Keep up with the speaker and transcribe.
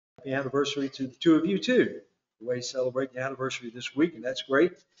Happy anniversary to the two of you, too. Way celebrating the anniversary this week, and that's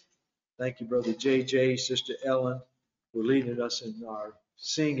great. Thank you, Brother JJ, Sister Ellen, for leading us in our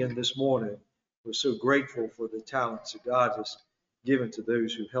singing this morning. We're so grateful for the talents that God has given to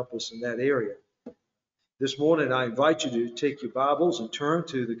those who help us in that area. This morning, I invite you to take your Bibles and turn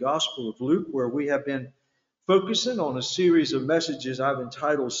to the Gospel of Luke, where we have been focusing on a series of messages I've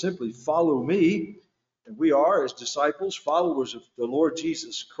entitled simply Follow Me. And we are, as disciples, followers of the Lord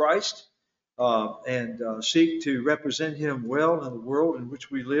Jesus Christ, and seek to represent Him well in the world in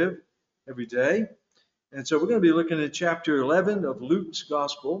which we live every day. And so we're going to be looking at chapter 11 of Luke's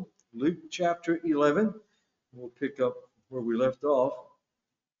Gospel, Luke chapter 11. We'll pick up where we left off.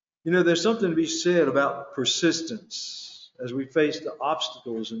 You know, there's something to be said about persistence as we face the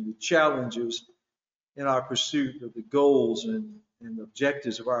obstacles and the challenges in our pursuit of the goals and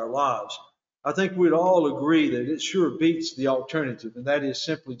objectives of our lives. I think we'd all agree that it sure beats the alternative, and that is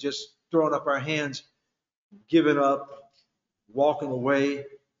simply just throwing up our hands, giving up, walking away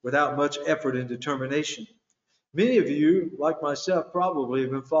without much effort and determination. Many of you, like myself, probably have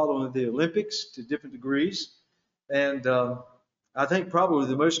been following the Olympics to different degrees, and I think probably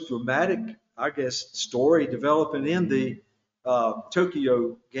the most dramatic, story developing in the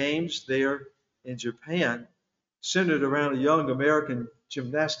Tokyo Games there in Japan centered around a young American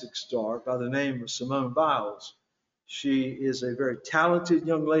gymnastics star by the name of Simone Biles. She is a very talented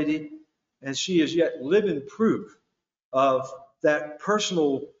young lady, and she is yet living proof of that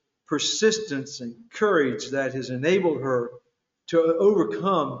personal persistence and courage that has enabled her to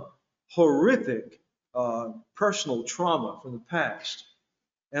overcome horrific personal trauma from the past.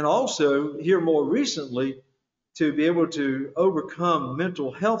 And also, here more recently, to be able to overcome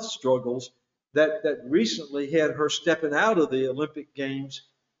mental health struggles that recently had her stepping out of the Olympic Games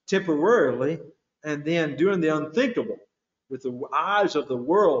temporarily and then doing the unthinkable with the eyes of the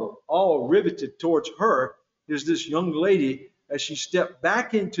world all riveted towards her. Is this young lady as she stepped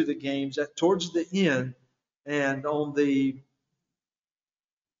back into the games towards the end, and on the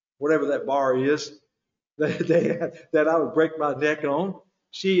whatever that bar is that I would break my neck on,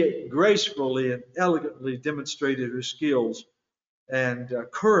 she gracefully and elegantly demonstrated her skills and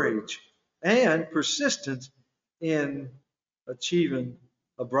courage and persistence in achieving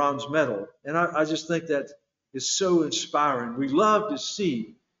a bronze medal. And I just think that is so inspiring. We love to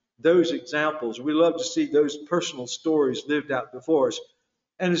see those examples. We love to see those personal stories lived out before us.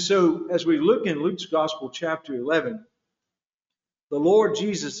 And so as we look in Luke's Gospel, chapter 11, the Lord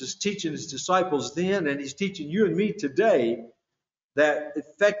Jesus is teaching His disciples then, and He's teaching you and me today, that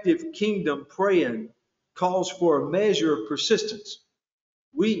effective kingdom praying calls for a measure of persistence.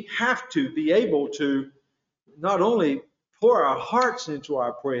 We have to be able to not only pour our hearts into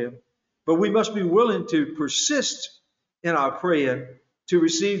our praying, but we must be willing to persist in our praying to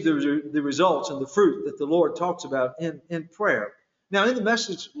receive the results and the fruit that the Lord talks about in prayer. Now, in the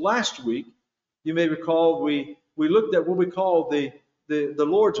message last week, you may recall we looked at what we call the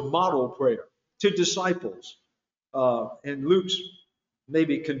Lord's model prayer to disciples, in Luke's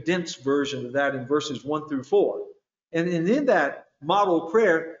maybe condensed version of that in verses 1 through 4. And in that model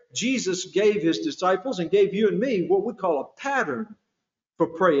prayer, Jesus gave His disciples and gave you and me what we call a pattern for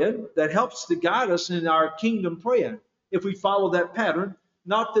praying that helps to guide us in our kingdom praying. If we follow that pattern,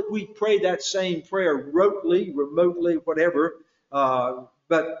 not that we pray that same prayer rotely, remotely, whatever,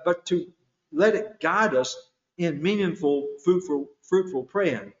 but to let it guide us in meaningful, fruitful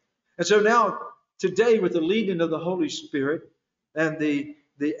praying. And so now, today, with the leading of the Holy Spirit and the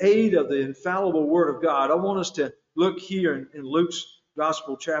aid of the infallible Word of God, I want us to look here in Luke's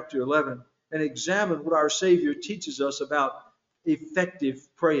Gospel, chapter 11, and examine what our Savior teaches us about effective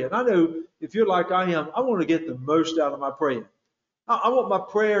praying. I know if you're like I am, I want to get the most out of my praying. I want my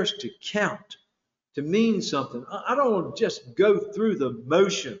prayers to count, to mean something. I don't want to just go through the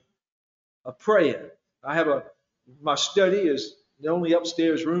motion of praying. My study is the only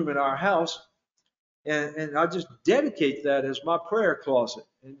upstairs room in our house, and I just dedicate that as my prayer closet.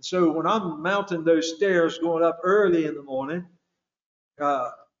 And so when I'm mounting those stairs, going up early in the morning,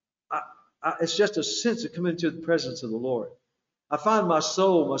 it's just a sense of coming into the presence of the Lord. I find my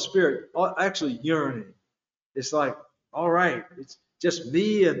soul, my spirit, actually yearning. It's like, all right, it's just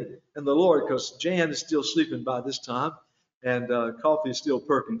me and the Lord, because Jan is still sleeping by this time, and coffee is still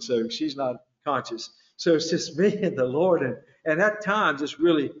perking, so she's not conscious. So it's just me and the Lord, and at times this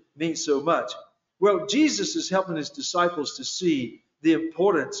really means so much. Well, Jesus is helping His disciples to see the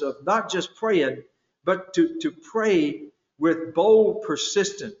importance of not just praying, but to pray with bold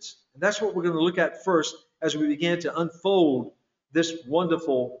persistence. And that's what we're going to look at first as we begin to unfold this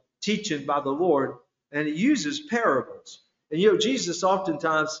wonderful teaching by the Lord. And He uses parables. And Jesus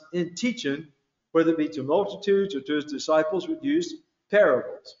oftentimes in teaching, whether it be to multitudes or to his disciples, would use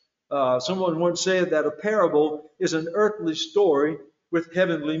parables. Someone once said that a parable is an earthly story with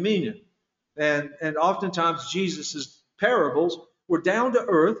heavenly meaning. And oftentimes Jesus's parables were down to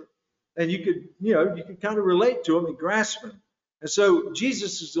earth, and you could kind of relate to them and grasp them. And so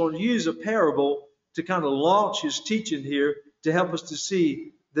Jesus is going to use a parable to kind of launch his teaching here to help us to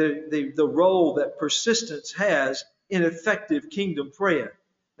see the role that persistence has in effective kingdom prayer.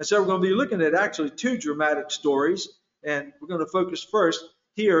 And so we're going to be looking at actually two dramatic stories, and we're going to focus first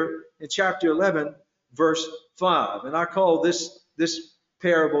here in chapter 11, verse 5. And I call this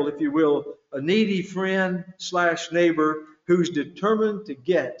parable, if you will, a needy friend / neighbor who's determined to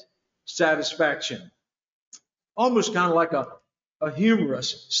get satisfaction. Almost kind of like a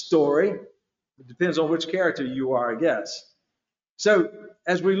humorous story. It depends on which character you are, I guess. So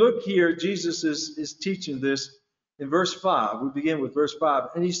as we look here, Jesus is teaching this in verse 5. We begin with verse 5.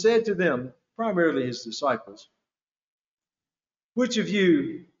 And he said to them, primarily his disciples, which of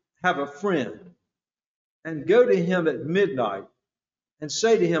you have a friend and go to him at midnight and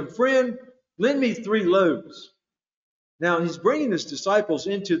say to him, friend, lend me 3 loaves. Now he's bringing his disciples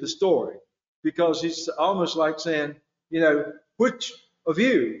into the story because he's almost like saying, which of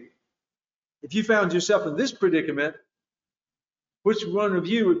you, if you found yourself in this predicament, which one of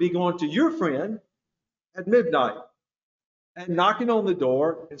you would be going to your friend at midnight and knocking on the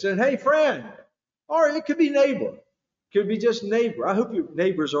door and saying, hey, friend, or it could be neighbor, could be just neighbor. I hope your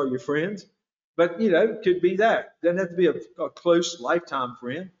neighbors are your friends, but, it could be that. Doesn't have to be a close lifetime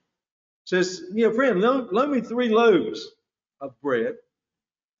friend. Says, friend, loan me 3 loaves of bread.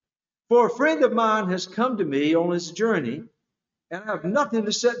 For a friend of mine has come to me on his journey, and I have nothing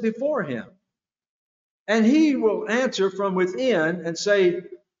to set before him. And he will answer from within and say,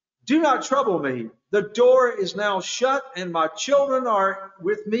 do not trouble me. The door is now shut, and my children are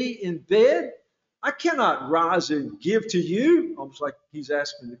with me in bed. I cannot rise and give to you. Almost like he's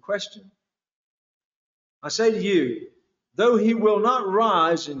asking the question. I say to you, though he will not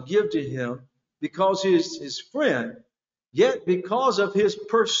rise and give to him because he is his friend, yet because of his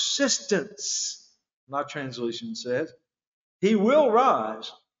persistence, my translation says, he will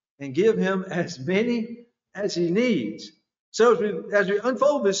rise and give him as many as he needs. So as we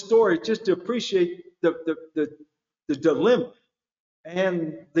unfold this story, just to appreciate the dilemma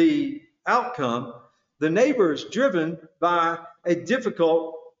and the outcome, the neighbor is driven by a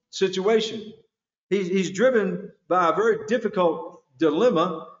difficult situation. He's driven by a very difficult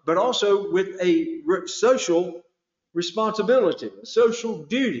dilemma, but also with a social responsibility, a social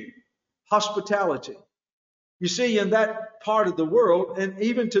duty, hospitality. You see, in that part of the world, and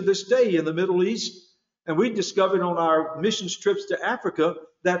even to this day in the Middle East, and we discovered on our missions trips to Africa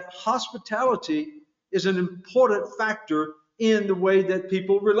that hospitality is an important factor in the way that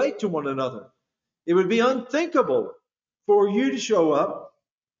people relate to one another. It would be unthinkable for you to show up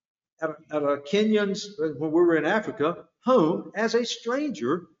at a Kenyan's, when we were in Africa, home as a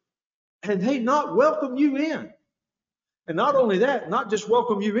stranger, and they not welcome you in. And not only that, not just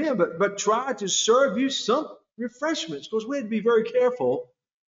welcome you in, but try to serve you some refreshments, because we had to be very careful,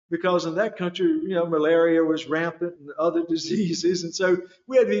 because in that country, malaria was rampant and other diseases, and so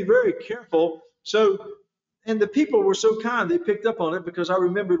we had to be very careful. And the people were so kind, they picked up on it, because I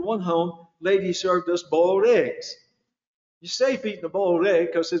remembered one home, lady served us boiled eggs. You're safe eating a boiled egg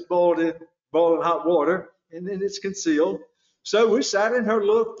because it's boiled in hot water, and then it's concealed. So we sat in her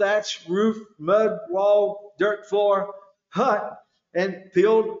little thatch roof, mud wall, dirt floor hut and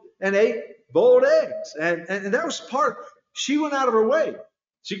peeled and ate boiled eggs. And that was she went out of her way.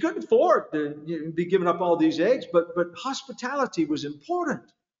 She couldn't afford to be giving up all these eggs, but hospitality was important.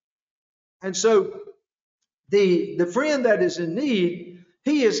 And so the friend that is in need,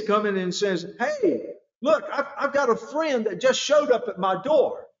 he is coming and says, hey, look, I've got a friend that just showed up at my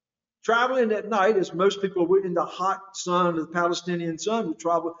door. Traveling at night, as most people would in the hot sun, the Palestinian sun, would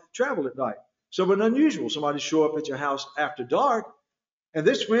travel at night. So it's unusual somebody show up at your house after dark. And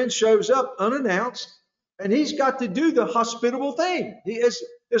this friend shows up unannounced, and he's got to do the hospitable thing.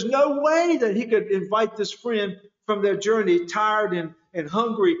 There's no way that he could invite this friend from their journey, tired and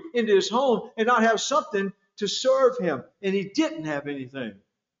hungry, into his home and not have something to serve him. And he didn't have anything.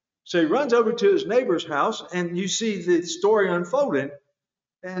 So he runs over to his neighbor's house, and you see the story unfolding.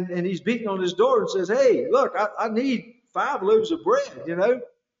 And he's beating on his door and says, hey, look, I need 5 loaves of bread,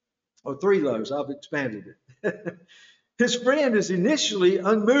 or 3 loaves. I've expanded it. His friend is initially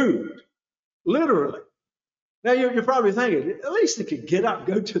unmoved, literally. Now, you're probably thinking, at least he could get up and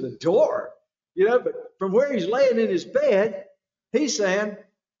go to the door, but from where he's laying in his bed, he's saying,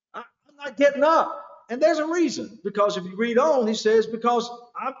 I'm not getting up. And there's a reason, because if you read on, he says, because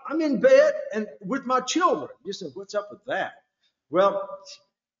I'm in bed and with my children. You say, what's up with that? Well,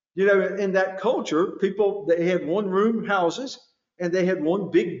 in that culture, people, they had one room houses and they had one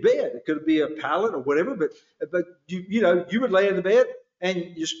big bed. It could be a pallet or whatever, but you would lay in the bed and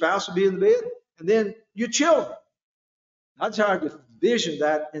your spouse would be in the bed and then your children. I tried to vision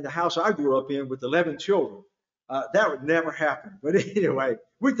that in the house I grew up in with 11 children. That would never happen. But anyway,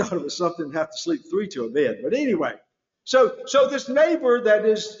 we thought it was something to have to sleep 3 to a bed. But anyway, so this neighbor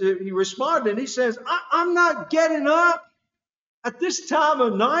he responded, and he says, I'm not getting up at this time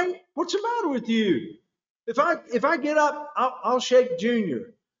of night. What's the matter with you? If I get up, I'll shake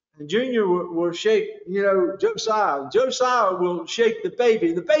Junior. And Junior will shake, Josiah. And Josiah will shake the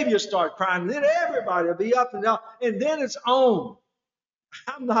baby. The baby will start crying. And then everybody will be up and down. And then it's on.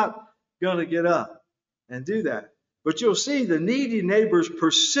 I'm not going to get up and do that. But you'll see the needy neighbor's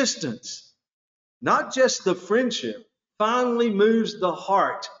persistence, not just the friendship, finally moves the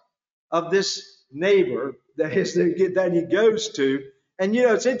heart of this neighbor that he goes to. And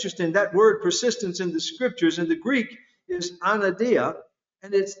it's interesting, that word persistence in the scriptures in the Greek is anadia,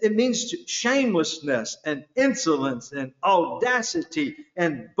 and it means shamelessness and insolence and audacity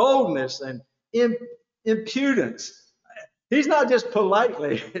and boldness and impudence. He's not just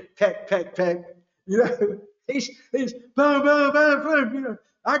politely peck, peck, peck. He's boom, boom, boom, boom.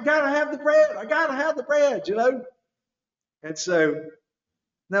 I gotta have the bread. I gotta have the bread. And so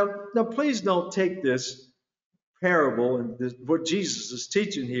now please don't take this parable and what Jesus is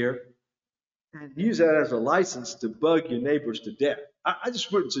teaching here and use that as a license to bug your neighbors to death. I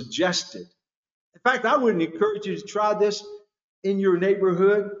just wouldn't suggest it. In fact, I wouldn't encourage you to try this in your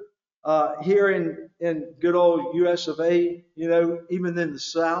neighborhood here in good old US of A, even in the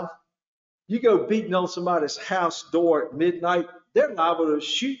South. You go beating on somebody's house door at midnight, they're liable to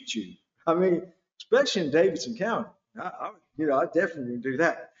shoot you. I mean, especially in Davidson County. I definitely would do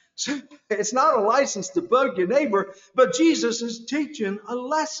that. So it's not a license to bug your neighbor, but Jesus is teaching a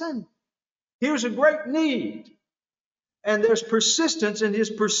lesson. Here's a great need, and there's persistence in his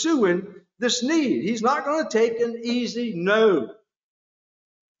pursuing this need. He's not going to take an easy no.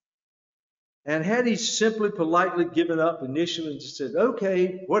 And had he simply politely given up initially and just said,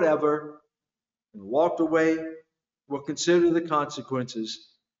 okay, whatever, and walked away, we'll consider the consequences.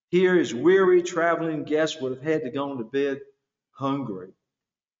 Here, his weary traveling guest would have had to go to bed hungry.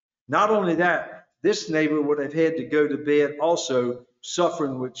 Not only that, this neighbor would have had to go to bed also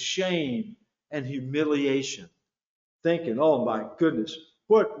suffering with shame and humiliation, thinking, oh my goodness,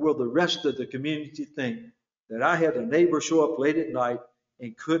 what will the rest of the community think that I had a neighbor show up late at night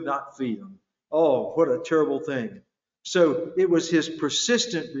and could not feed him? Oh, what a terrible thing. So it was his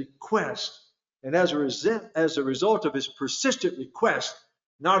persistent request. And as a result of his persistent request,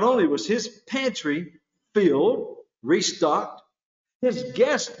 not only was his pantry filled, restocked, his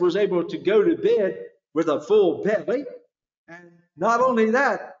guest was able to go to bed with a full belly. And not only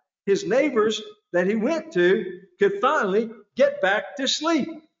that, his neighbors that he went to could finally get back to sleep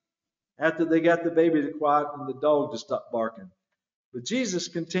after they got the baby to quiet and the dog to stop barking. But Jesus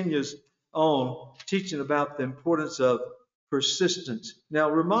continues on teaching about the importance of persistence. Now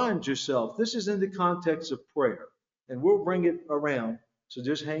remind yourself, this is in the context of prayer, and we'll bring it around, so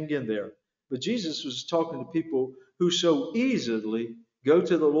just hang in there. But Jesus was talking to people who so easily go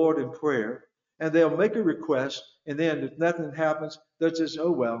to the Lord in prayer, and they'll make a request, and then if nothing happens, they'll just,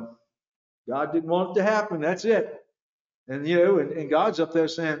 oh well, God didn't want it to happen, that's it. And and God's up there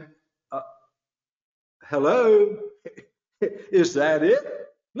saying, hello, is that it?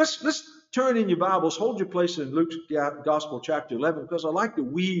 Let's turn in your Bibles, hold your place in Luke's Gospel chapter 11, because I like to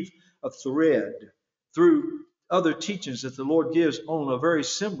weave a thread through other teachings that the Lord gives on a very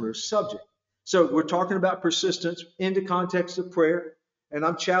similar subject. So we're talking about persistence in the context of prayer, and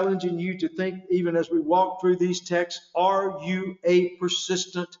I'm challenging you to think, even as we walk through these texts, are you a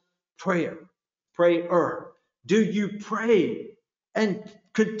persistent prayer? Prayer. Do you pray and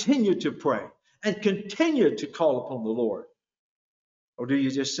continue to pray and continue to call upon the Lord? Or do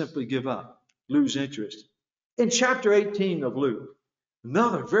you just simply give up, lose interest? In chapter 18 of Luke,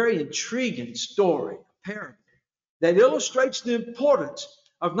 another very intriguing story, a parable, that illustrates the importance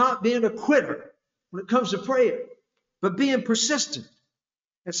of not being a quitter when it comes to prayer, but being persistent.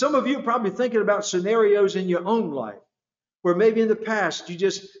 And some of you are probably thinking about scenarios in your own life where maybe in the past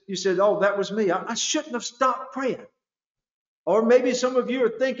you said, oh, that was me. I shouldn't have stopped praying. Or maybe some of you are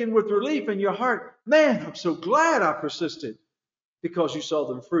thinking with relief in your heart, man, I'm so glad I persisted, because you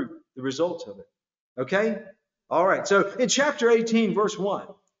saw the fruit, the results of it. Okay? All right. So in chapter 18, verse 1,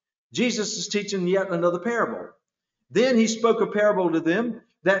 Jesus is teaching yet another parable. Then he spoke a parable to them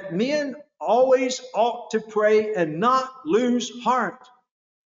that men always ought to pray and not lose heart,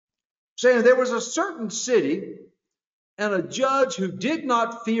 saying, there was a certain city and a judge who did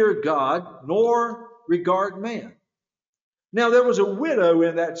not fear God nor regard man. Now there was a widow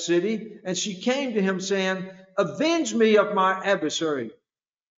in that city, and she came to him saying, avenge me of my adversary.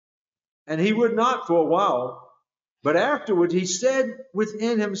 And he would not for a while. But afterward he said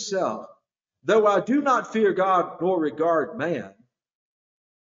within himself, though I do not fear God nor regard man,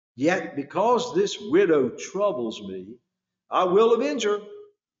 yet because this widow troubles me, I will avenge her,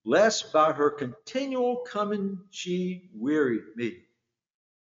 lest by her continual coming she weary me.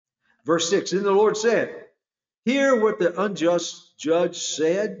 Verse 6, then the Lord said, hear what the unjust judge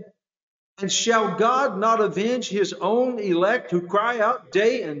said. And shall God not avenge his own elect who cry out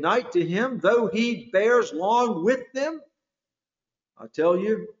day and night to him, though he bears long with them? I tell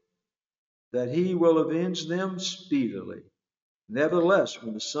you that he will avenge them speedily. Nevertheless,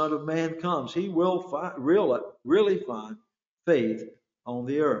 when the Son of Man comes, he will really find faith on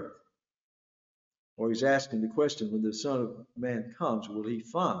the earth. Or he's asking the question, when the Son of Man comes, will he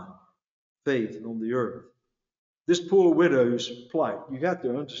find faith on the earth? This poor widow's plight, you got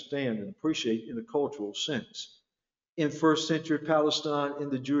to understand and appreciate in a cultural sense. In first century Palestine, in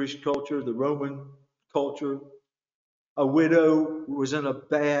the Jewish culture, the Roman culture, a widow was in a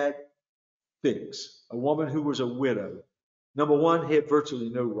bad fix. A woman who was a widow, number one, had virtually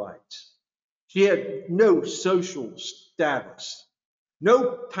no rights. She had no social status,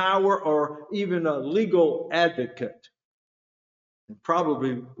 no power or even a legal advocate. And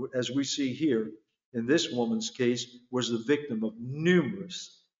probably, as we see here, in this woman's case, was the victim of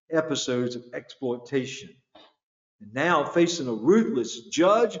numerous episodes of exploitation. And now facing a ruthless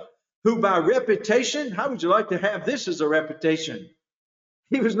judge who by reputation, how would you like to have this as a reputation?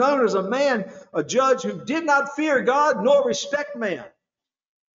 He was known as a man, a judge who did not fear God nor respect man.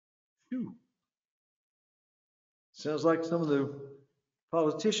 Whew. Sounds like some of the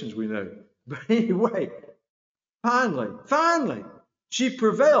politicians we know. But anyway, finally, she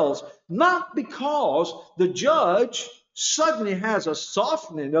prevails, not because the judge suddenly has a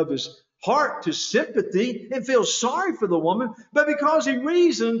softening of his heart to sympathy and feels sorry for the woman, but because he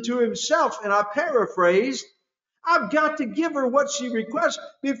reasoned to himself, and I paraphrase, I've got to give her what she requests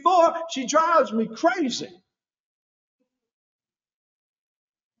before she drives me crazy.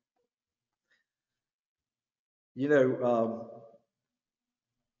 You know,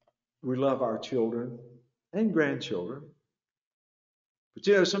 we love our children and grandchildren. But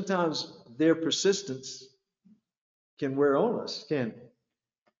you know, sometimes their persistence can wear on us, can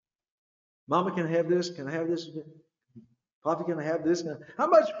Mama, can I have this? Can I have this? Papa, can I have this? How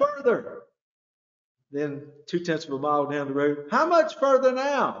much further? Then 0.2 of a mile down the road, how much further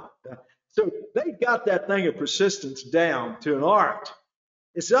now? So they got that thing of persistence down to an art.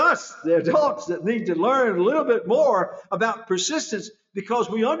 It's us, the adults, that need to learn a little bit more about persistence, because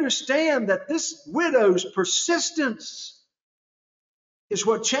we understand that this widow's persistence is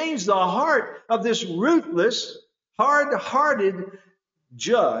what changed the heart of this ruthless, hard-hearted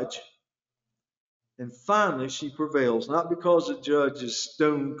judge. And finally, she prevails, not because the judge's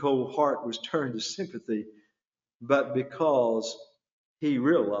stone-cold heart was turned to sympathy, but because he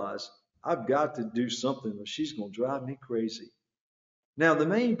realized, I've got to do something or she's going to drive me crazy. Now, the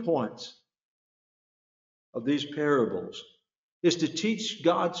main points of these parables is to teach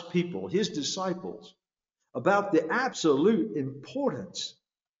God's people, his disciples, about the absolute importance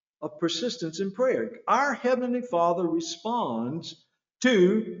of persistence in prayer. Our Heavenly Father responds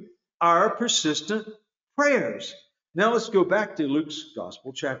to our persistent prayers. Now let's go back to Luke's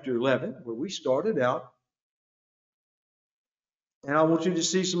Gospel, chapter 11, where we started out. And I want you to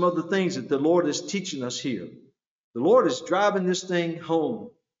see some of the things that the Lord is teaching us here. The Lord is driving this thing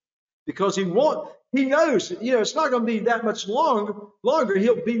home because he knows, it's not going to be that much longer.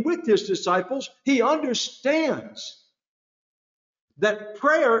 He'll be with his disciples. He understands that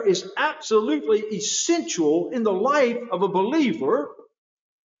prayer is absolutely essential in the life of a believer.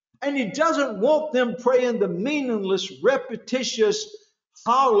 And he doesn't want them praying the meaningless, repetitious,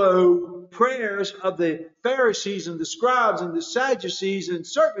 hollow prayers of the Pharisees and the scribes and the Sadducees, and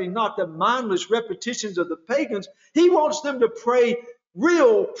certainly not the mindless repetitions of the pagans. He wants them to pray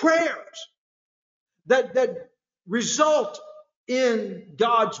real prayers that result in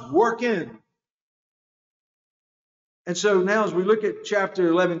God's working. And so now as we look at chapter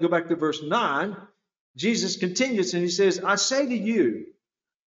 11, go back to verse 9, Jesus continues and he says, I say to you,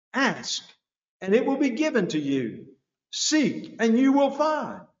 ask, and it will be given to you. Seek, and you will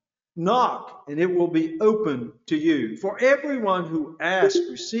find. Knock, and it will be open to you. For everyone who asks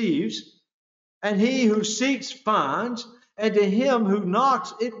receives, and he who seeks finds, and to him who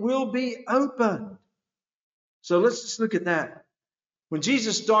knocks, it will be opened. So let's just look at that. When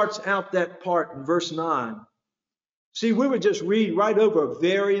Jesus starts out that part in verse 9, see, we would just read right over a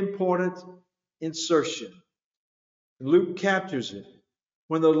very important insertion. Luke captures it.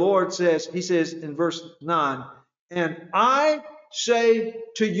 When the Lord says, he says in verse 9, and I say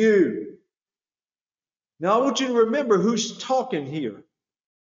to you. Now I want you to remember who's talking here.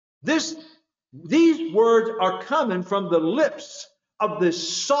 These words are coming from the lips of the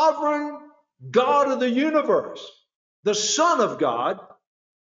sovereign God of the universe, the Son of God,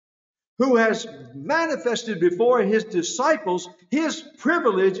 who has manifested before his disciples his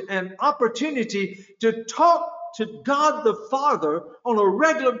privilege and opportunity to talk to God the Father on a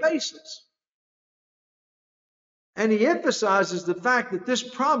regular basis. And he emphasizes the fact that this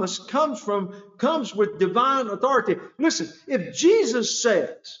promise comes with divine authority. Listen, if Jesus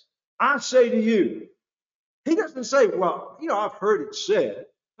says, I say to you, he doesn't say, well, I've heard it said,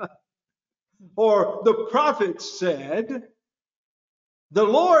 or the prophet said. The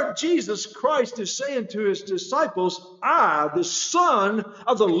Lord Jesus Christ is saying to his disciples, I, the Son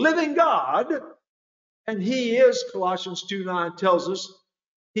of the living God, and he is, Colossians 2:9 tells us,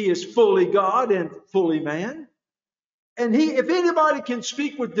 he is fully God and fully man. And if anybody can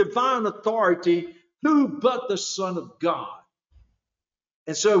speak with divine authority, who but the Son of God?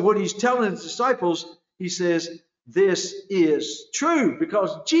 And so what he's telling his disciples, he says, this is true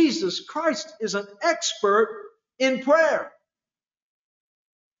because Jesus Christ is an expert in prayer.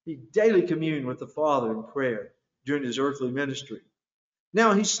 He daily communed with the Father in prayer during his earthly ministry.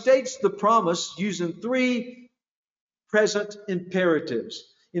 Now, he states the promise using three present imperatives.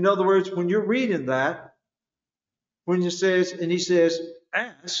 In other words, when you're reading that, when he says,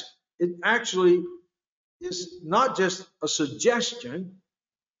 ask, it actually is not just a suggestion.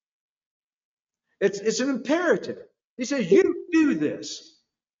 It's an imperative. He says, you do this.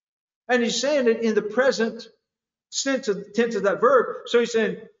 And he's saying it in the present tense of that verb. So he's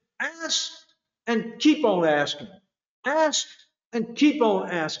saying, ask and keep on asking. Ask and keep on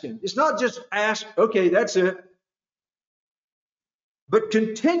asking. It's not just ask, okay, that's it. But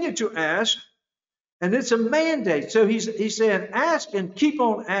continue to ask, and it's a mandate. So he's saying, ask and keep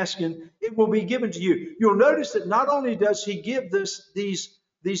on asking, it will be given to you. You'll notice that not only does he give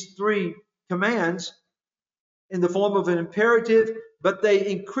these three commands in the form of an imperative, but they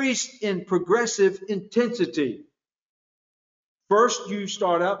increase in progressive intensity. First, you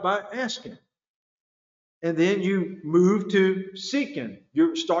start out by asking. And then you move to seeking.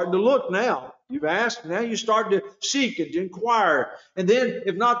 You're starting to look now. You've asked, now you start to seek and to inquire. And then,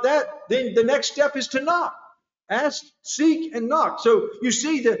 if not that, then the next step is to knock. Ask, seek, and knock. So you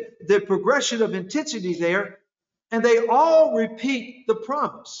see the progression of intensity there, and they all repeat the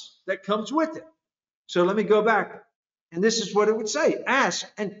promise that comes with it. So let me go back. And this is what it would say. Ask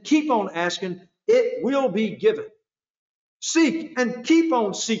and keep on asking, it will be given. Seek and keep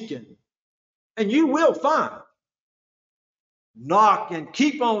on seeking, and you will find. Knock and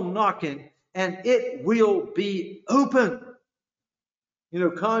keep on knocking, and it will be open.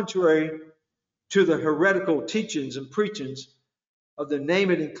 Contrary to the heretical teachings and preachings of the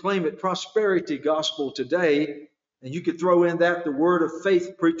name it and claim it prosperity gospel today, and you could throw in that the word of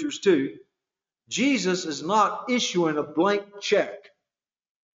faith preachers too, Jesus is not issuing a blank check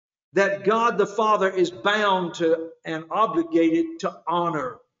that God the Father is bound to and obligated to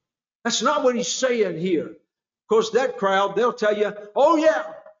honor. That's not what he's saying here. Of course, that crowd, they'll tell you, oh yeah,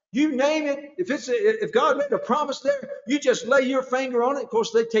 you name it. If God made a promise there, you just lay your finger on it. Of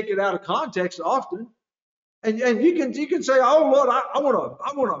course, they take it out of context often. And you can say, oh Lord, I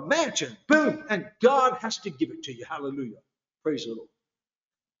want a mansion. Boom. And God has to give it to you. Hallelujah. Praise the Lord.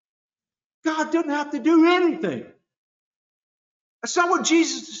 God doesn't have to do anything. That's not what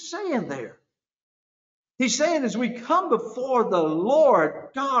Jesus is saying there. He's saying as we come before the Lord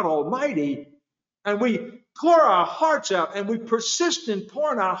God Almighty and we pour our hearts out and we persist in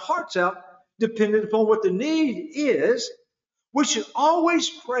pouring our hearts out, depending upon what the need is, we should always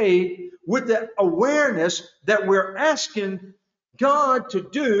pray with the awareness that we're asking God to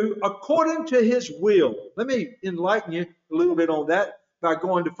do according to his will. Let me enlighten you a little bit on that by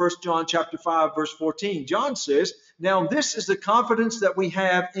going to 1 John chapter 5, verse 14. John says, now this is the confidence that we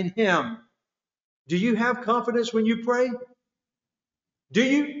have in him. Do you have confidence when you pray? Do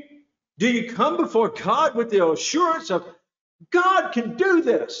you come before God with the assurance of God can do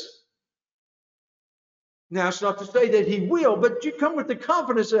this? Now, it's not to say that he will, but you come with the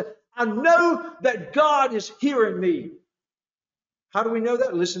confidence that I know that God is hearing me. How do we know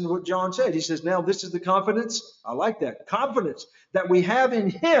that? Listen to what John said. He says, now this is the confidence. I like that. Confidence that we have in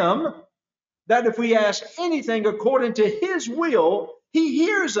him that if we ask anything according to his will, he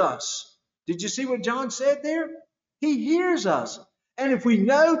hears us. Did you see what John said there? He hears us. And if we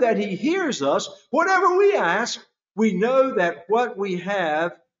know that he hears us, whatever we ask, we know that what we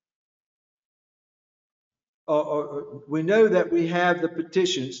have, we know that we have the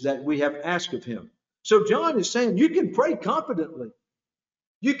petitions that we have asked of him. So John is saying you can pray confidently.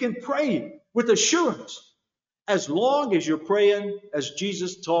 You can pray with assurance as long as you're praying as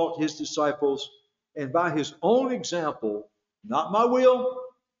Jesus taught his disciples and by his own example, not my will,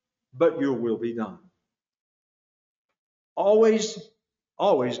 but your will be done. Always,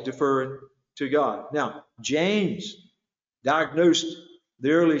 always deferring to God. Now, James diagnosed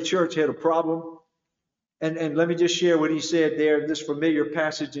the early church had a problem. And let me just share what he said there in this familiar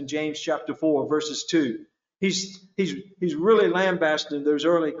passage in James chapter 4, verses 2. He's really lambasting those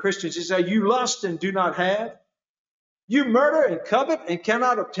early Christians. He said, you lust and do not have. You murder and covet and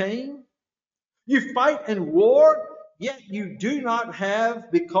cannot obtain. You fight and war, yet you do not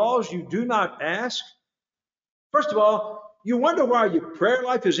have because you do not ask. First of all, you wonder why your prayer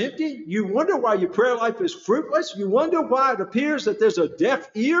life is empty. You wonder why your prayer life is fruitless. You wonder why it appears that there's a deaf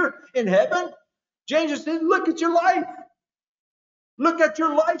ear in heaven. James said, look at your life. Look at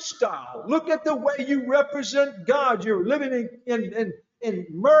your lifestyle. Look at the way you represent God. You're living in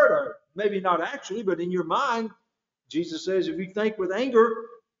murder. Maybe not actually, but in your mind. Jesus says if you think with anger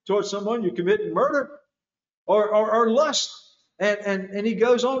towards someone, you're committing murder or lust. And he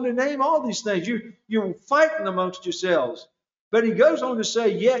goes on to name all these things. You're fighting amongst yourselves. But he goes on to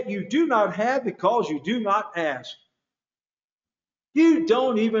say, yet you do not have because you do not ask. You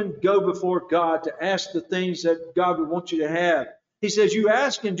don't even go before God to ask the things that God would want you to have. He says, you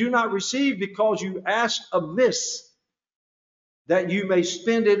ask and do not receive because you ask amiss, that you may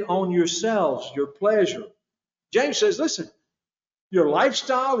spend it on yourselves, your pleasure. James says, listen, your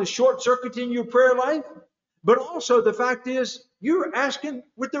lifestyle is short-circuiting your prayer life, but also the fact is you're asking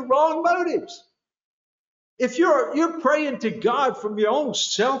with the wrong motives. If you're praying to God from your own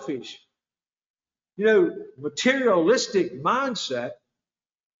selfish, materialistic mindset,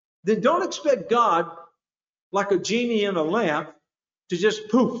 then don't expect God, like a genie in a lamp, to just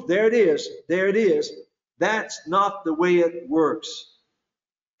poof, there it is, there it is. That's not the way it works.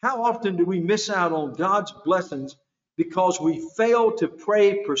 How often do we miss out on God's blessings because we fail to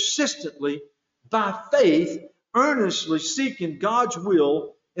pray persistently by faith, earnestly seeking God's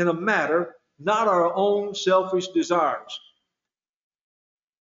will in a matter, not our own selfish desires?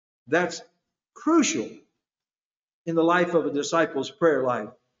 That's crucial in the life of a disciple's prayer life.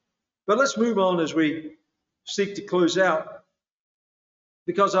 But let's move on as we seek to close out,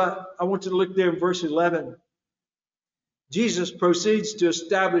 because I want you to look there in verse 11. Jesus proceeds to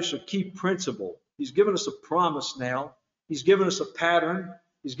establish a key principle. He's given us a promise now. He's given us a pattern.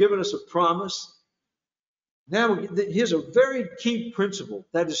 He's given us a promise. Now, here's a very key principle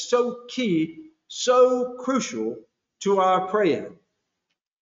that is so key, so crucial to our praying.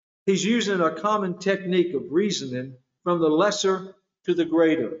 He's using a common technique of reasoning from the lesser to the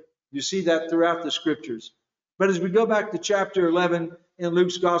greater. You see that throughout the scriptures. But as we go back to chapter 11 in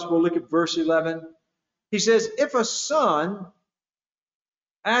Luke's gospel, look at verse 11. He says, if a son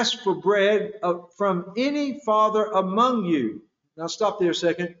asks for bread from any father among you. Now stop there a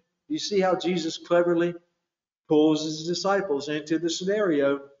second. You see how Jesus cleverly pulls his disciples into the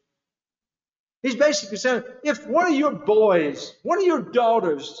scenario. He's basically saying, if one of your boys, one of your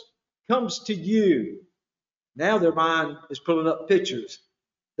daughters comes to you, now their mind is pulling up pictures.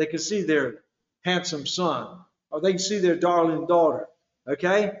 They can see their handsome son, or they can see their darling daughter.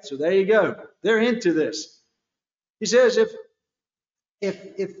 Okay, so there you go. They're into this. He says,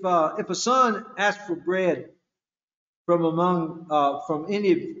 if a son asks for bread from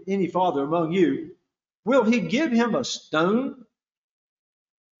any father among you, will he give him a stone?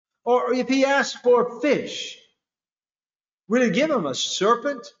 Or if he asks for a fish, will he give him a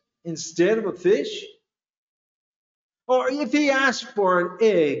serpent instead of a fish? Or if he asks for an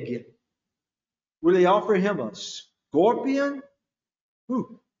egg, will he offer him a scorpion?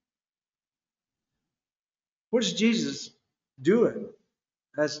 Ooh. What is Jesus doing?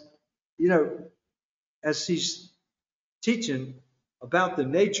 As he's teaching about the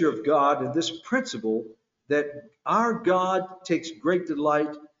nature of God and this principle that our God takes great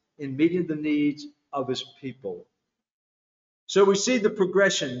delight in meeting the needs of his people. So we see the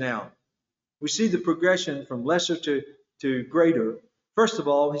progression now. We see the progression from lesser to greater. First of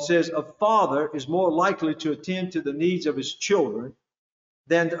all, he says a father is more likely to attend to the needs of his children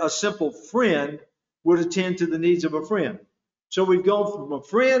than a simple friend would attend to the needs of a friend. So we've gone from a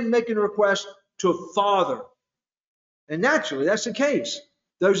friend making a request to a father. And naturally, that's the case.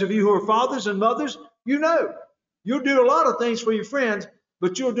 Those of you who are fathers and mothers, you know, you'll do a lot of things for your friends,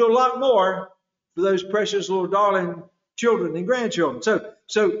 but you'll do a lot more for those precious little darling children and grandchildren.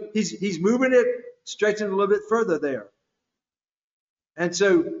 So he's moving it, stretching a little bit further there. And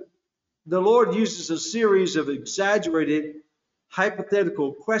so the Lord uses a series of exaggerated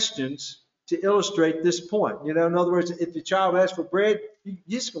hypothetical questions to illustrate this point. You know, in other words, if the child asks for bread, you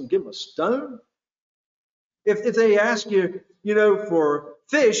just going to give them a stone? If they ask you, you know, for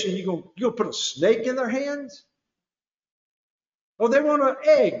fish, and you're going to put a snake in their hands? Oh, they want an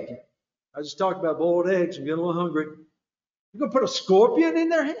egg. I just talked about boiled eggs. I'm getting a little hungry. You're going to put a scorpion in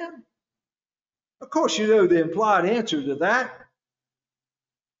their hand? Of course, you know the implied answer to that.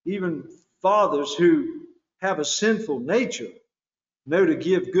 Even fathers who have a sinful nature know to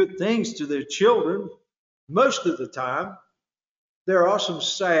give good things to their children most of the time. There are some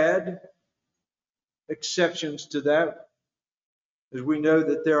sad exceptions to that, as we know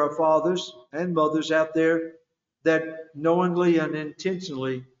that there are fathers and mothers out there that knowingly and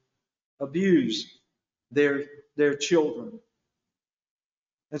intentionally abuse their children.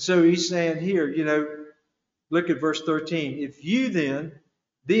 And so he's saying here, you know, look at verse 13. If you then,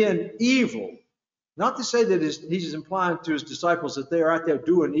 being evil, not to say that he's implying to his disciples that they're out there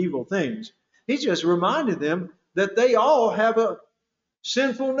doing evil things. He's just reminding them that they all have a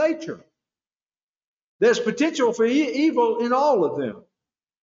sinful nature. There's potential for evil in all of them.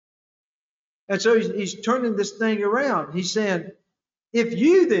 And so he's turning this thing around. He's saying, if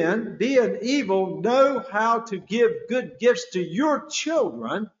you then, being evil, know how to give good gifts to your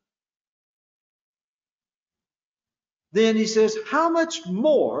children, then he says, how much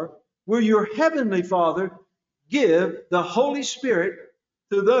more will your heavenly Father give the Holy Spirit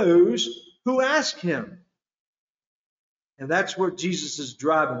to those who ask him? And that's what Jesus is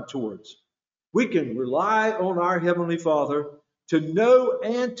driving towards. We can rely on our Heavenly Father to know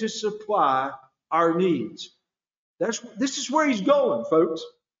and to supply our needs. This is where he's going, folks.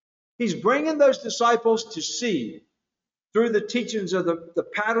 He's bringing those disciples to see, through the teachings of the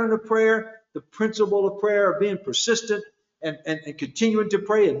pattern of prayer, the principle of prayer, of being persistent and continuing to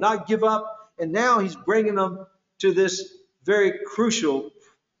pray and not give up. And now he's bringing them to this very crucial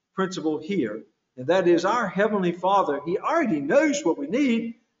principle here. And that is, our Heavenly Father, he already knows what we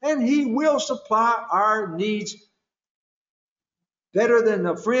need, and he will supply our needs better than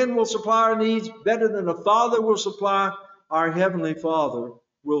a friend will supply our needs, better than a father will supply. Our Heavenly Father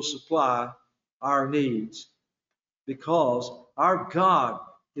will supply our needs, because our God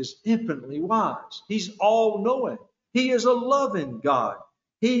is infinitely wise. He's all-knowing. He is a loving God.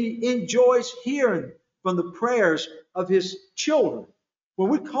 He enjoys hearing from the prayers of his children. When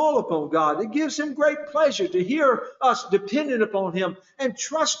we call upon God, it gives him great pleasure to hear us dependent upon him and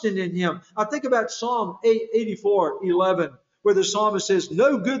trusting in him. I think about Psalm 84:11, where the psalmist says,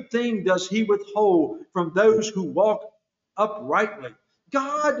 no good thing does he withhold from those who walk uprightly.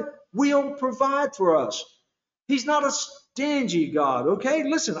 God will provide for us. He's not a stingy God, okay?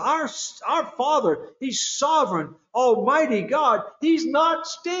 Listen, our Father, he's sovereign, almighty God. He's not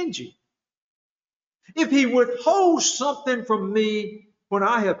stingy. If he withholds something from me when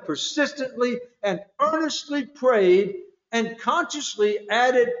I have persistently and earnestly prayed and consciously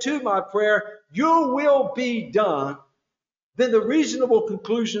added to my prayer, your will be done, then the reasonable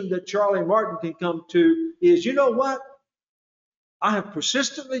conclusion that Charlie Martin can come to is, you know what? I have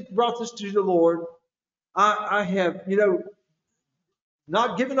persistently brought this to the Lord. I have, you know,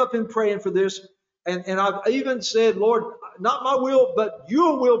 not given up in praying for this. And I've even said, Lord, not my will, but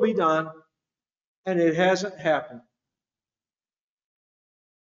your will be done. And it hasn't happened.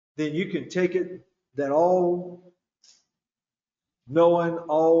 Then you can take it that all knowing,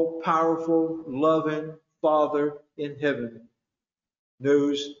 all powerful, loving Father in heaven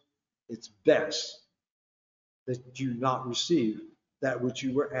knows it's best that you not receive that which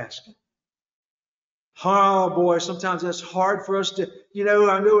you were asking. Oh boy, sometimes that's hard for us to, you know,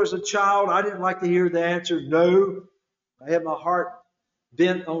 I knew as a child I didn't like to hear the answer no. I had my heart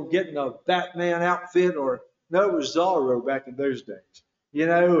bent on getting a Batman outfit, or no, it was Zorro back in those days, you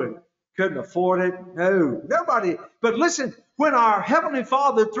know, and couldn't afford it. No, nobody. But listen, when our Heavenly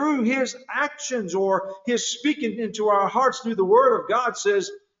Father, through his actions or his speaking into our hearts through the Word of God, says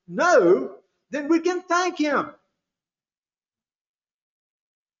no, then we can thank him.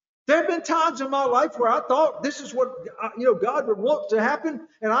 There have been times in my life where I thought this is what, you know, God would want to happen,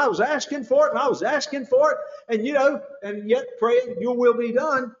 and I was asking for it, and I was asking for it, and, you know, and yet praying, your will be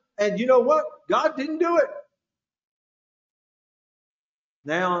done. And you know what? God didn't do it.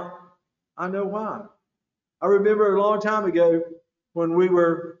 Now, I know why. I remember a long time ago when we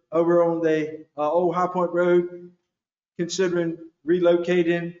were over on the old High Point Road, considering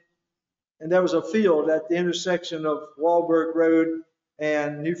relocating, and there was a field at the intersection of Wahlberg Road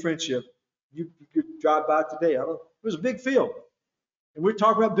and New Friendship. You could drive by today. It was a big field. And we're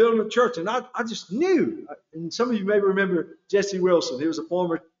talking about building a church. And I just knew, and some of you may remember Jesse Wilson. He was a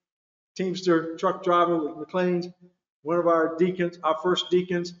former Teamster truck driver with McLean's, one of our deacons, our first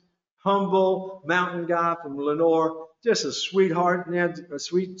deacons, humble mountain guy from Lenore, just a sweetheart, man, a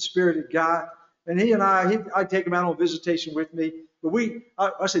sweet-spirited guy. And he and I'd take him out on visitation with me. But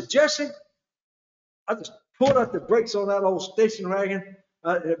I said, Jesse, I just pulled out the brakes on that old station wagon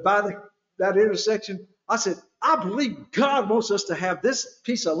by that intersection. I said, I believe God wants us to have this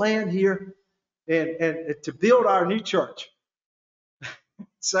piece of land here and to build our new church.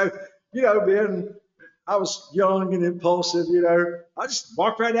 So, Ben, I was young and impulsive, I just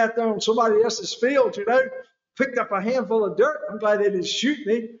walked right out there on somebody else's field, picked up a handful of dirt. I'm glad they didn't shoot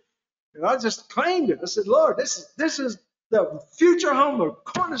me. And I just claimed it. I said, Lord, this is the future home of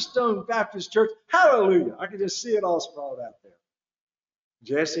Cornerstone Baptist Church. Hallelujah. I could just see it all sprawled out there.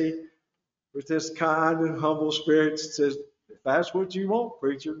 Jesse, with this kind and humble spirit, says, if that's what you want,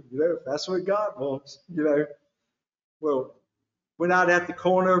 preacher, if that's what God wants, Well, went out at the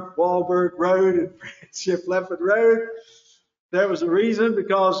corner of Wahlberg Road and Friendship Lefford Road. There was a reason,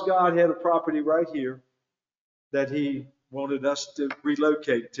 because God had a property right here that he wanted us to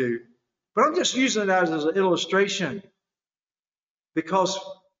relocate to. But I'm just using that as an illustration, because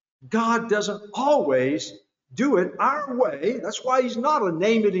God doesn't always do it our way. That's why he's not a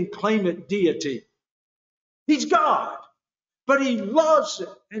name it and claim it deity. He's God. But he loves it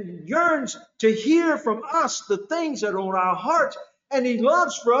and yearns to hear from us the things that are on our hearts. And he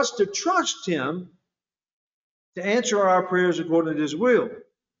loves for us to trust him to answer our prayers according to his will.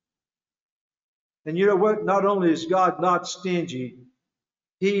 And you know what? Not only is God not stingy,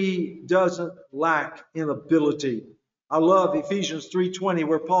 he doesn't lack in ability. I love Ephesians 3:20,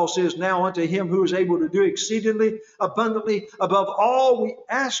 where Paul says, now unto him who is able to do exceedingly abundantly above all we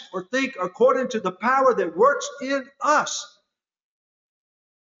ask or think, according to the power that works in us.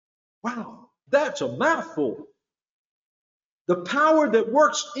 Wow, that's a mouthful. The power that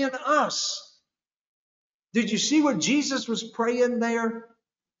works in us. Did you see what Jesus was praying there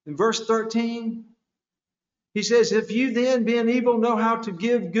in verse 13? He says, if you then, being evil, know how to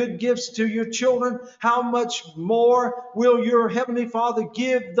give good gifts to your children, how much more will your heavenly Father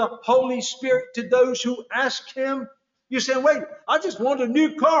give the Holy Spirit to those who ask him? You're saying, wait, I just want a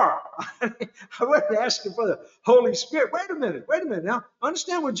new car. I wasn't asking for the Holy Spirit. Wait a minute. Now,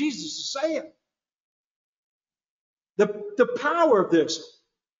 understand what Jesus is saying. The power of this.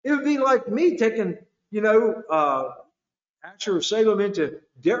 It would be like me taking, Asher of Salem into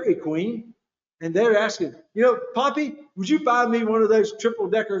Dairy Queen. And they're asking, Poppy, would you buy me one of those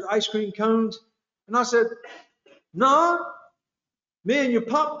triple-decker ice cream cones? And I said, no, me and your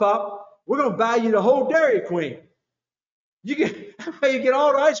Pop, we're going to buy you the whole Dairy Queen. You get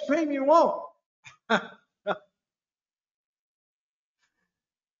all the ice cream you want.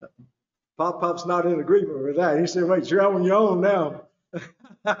 Pop's not in agreement with that. He said, wait, you're on your own now.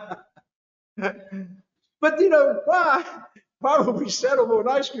 But why? Why would we settle for an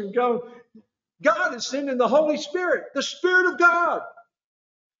ice cream cone? God is sending the Holy Spirit, the Spirit of God,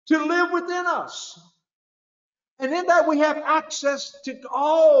 to live within us. And in that we have access to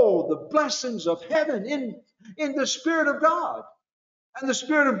all the blessings of heaven in the Spirit of God. And the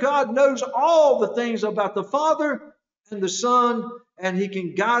Spirit of God knows all the things about the Father and the Son, and he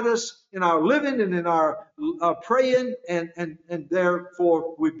can guide us in our living and in our praying, and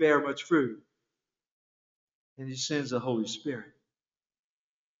therefore we bear much fruit. And he sends the Holy Spirit.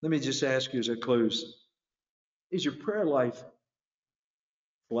 Let me just ask you as I close, is your prayer life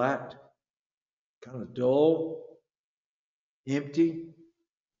flat, kind of dull, empty?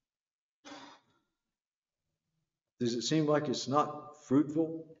 Does it seem like it's not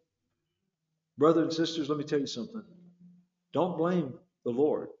fruitful? Brothers and sisters, let me tell you something. Don't blame the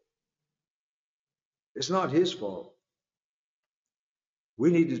Lord. It's not his fault.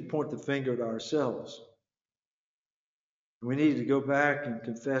 We need to point the finger at ourselves. We need to go back and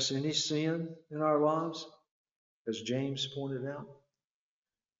confess any sin in our lives, as James pointed out,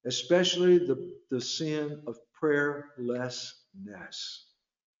 especially the sin of prayerlessness.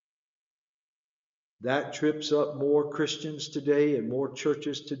 That trips up more Christians today and more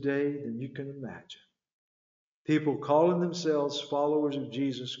churches today than you can imagine. People calling themselves followers of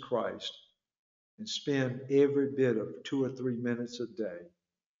Jesus Christ and spend every bit of 2 or 3 minutes a day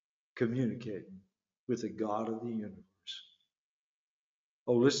communicating with the God of the universe.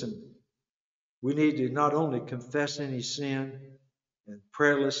 Oh, listen, we need to not only confess any sin and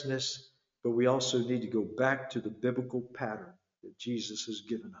prayerlessness, but we also need to go back to the biblical pattern that Jesus has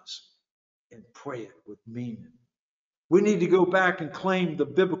given us and pray it with meaning. We need to go back and claim the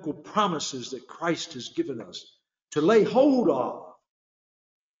biblical promises that Christ has given us to lay hold of,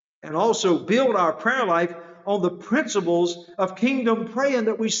 and also build our prayer life on the principles of kingdom praying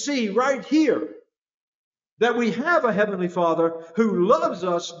that we see right here. That we have a Heavenly Father who loves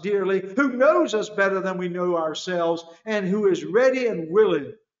us dearly, who knows us better than we know ourselves, and who is ready and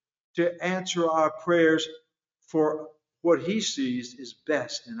willing to answer our prayers for what He sees is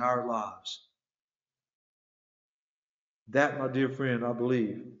best in our lives. That, my dear friend, I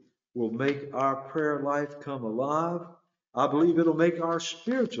believe will make our prayer life come alive. I believe it'll make our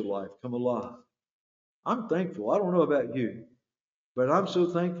spiritual life come alive. I'm thankful. I don't know about you, but I'm so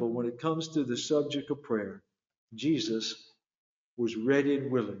thankful when it comes to the subject of prayer. Jesus was ready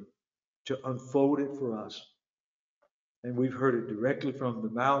and willing to unfold it for us. And we've heard it directly from the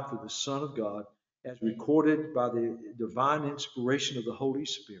mouth of the Son of God as recorded by the divine inspiration of the Holy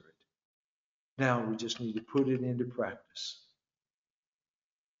Spirit. Now we just need to put it into practice.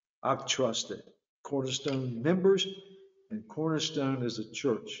 I trust that Cornerstone members and Cornerstone as a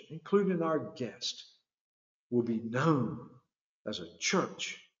church, including our guest, will be known as a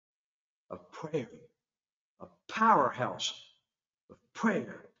church of prayer, a powerhouse of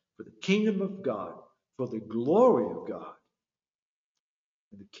prayer for the kingdom of God, for the glory of God,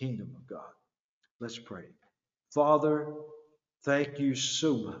 and the kingdom of God. Let's pray. Father, thank you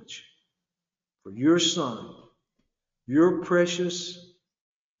so much for your Son, your precious,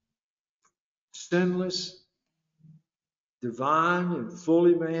 sinless, divine, and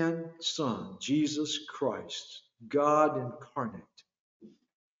fully man Son, Jesus Christ, God incarnate,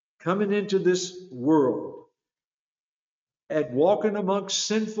 coming into this world and walking amongst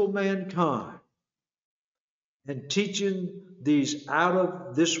sinful mankind and teaching these out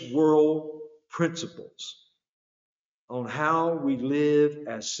of this world principles on how we live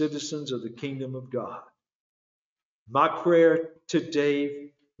as citizens of the kingdom of God. My prayer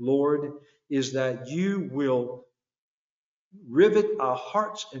today, Lord, is that you will rivet our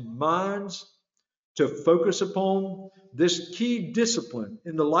hearts and minds to focus upon this key discipline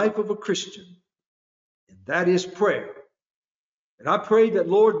in the life of a Christian, and that is prayer. And I pray that,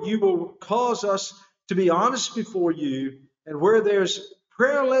 Lord, you will cause us to be honest before you, and where there's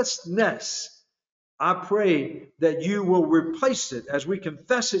prayerlessness, I pray that you will replace it as we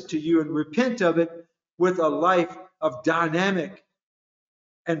confess it to you and repent of it with a life of dynamic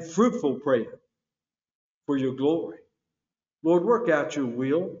and fruitful prayer for your glory. Lord, work out your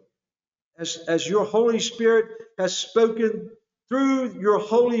will as your Holy Spirit has spoken through your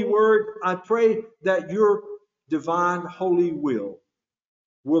holy word. I pray that your divine holy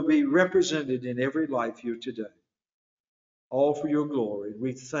will be represented in every life here today. All for your glory.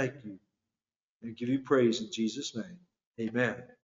 We thank you and give you praise in Jesus' name. Amen.